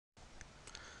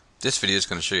This video is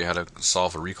going to show you how to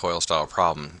solve a recoil style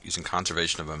problem using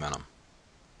conservation of momentum.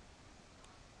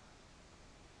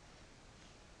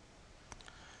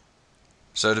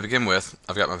 So to begin with,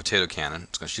 I've got my potato cannon.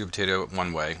 It's going to shoot a potato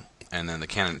one way, and then the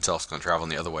cannon itself is going to travel in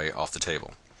the other way off the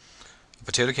table. The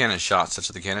potato cannon is shot such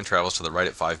that the cannon travels to the right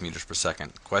at 5 meters per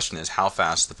second. The question is, how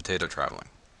fast is the potato traveling?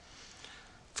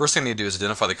 First thing I need to do is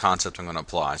identify the concept I'm going to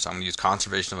apply. So I'm going to use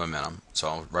conservation of momentum. So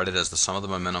I'll write it as the sum of the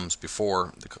momentums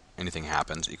before anything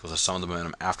happens equals the sum of the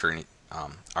momentum after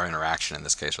our interaction, in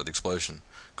this case, or the explosion,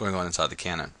 going on inside the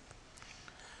cannon.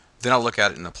 Then I'll look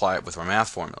at it and apply it with our math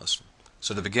formulas.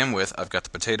 So to begin with, I've got the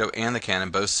potato and the cannon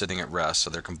both sitting at rest, so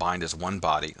they're combined as one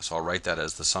body. So I'll write that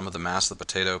as the sum of the mass of the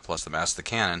potato plus the mass of the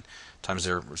cannon times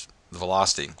the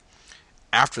velocity.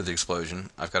 After the explosion,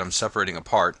 I've got them separating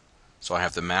apart. So I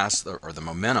have the mass, or the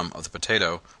momentum of the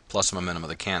potato plus the momentum of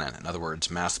the cannon. In other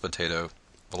words, mass of the potato,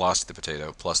 velocity of the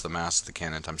potato, plus the mass of the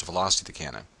cannon times the velocity of the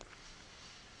cannon.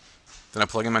 Then I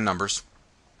plug in my numbers.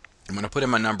 And when I put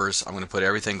in my numbers, I'm going to put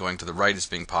everything going to the right as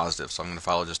being positive. So I'm going to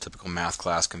follow just typical math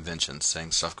class conventions, saying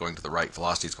stuff going to the right,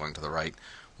 velocities going to the right,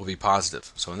 will be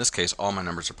positive. So in this case, all my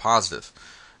numbers are positive.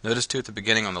 Notice too, at the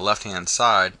beginning on the left-hand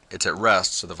side, it's at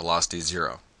rest, so the velocity is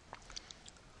 0.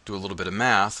 Do a little bit of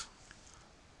math,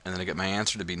 and then I get my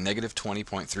answer to be negative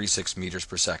 20.36 meters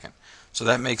per second. So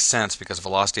that makes sense because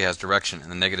velocity has direction, and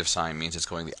the negative sign means it's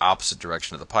going the opposite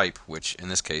direction of the pipe, which in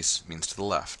this case means to the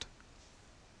left.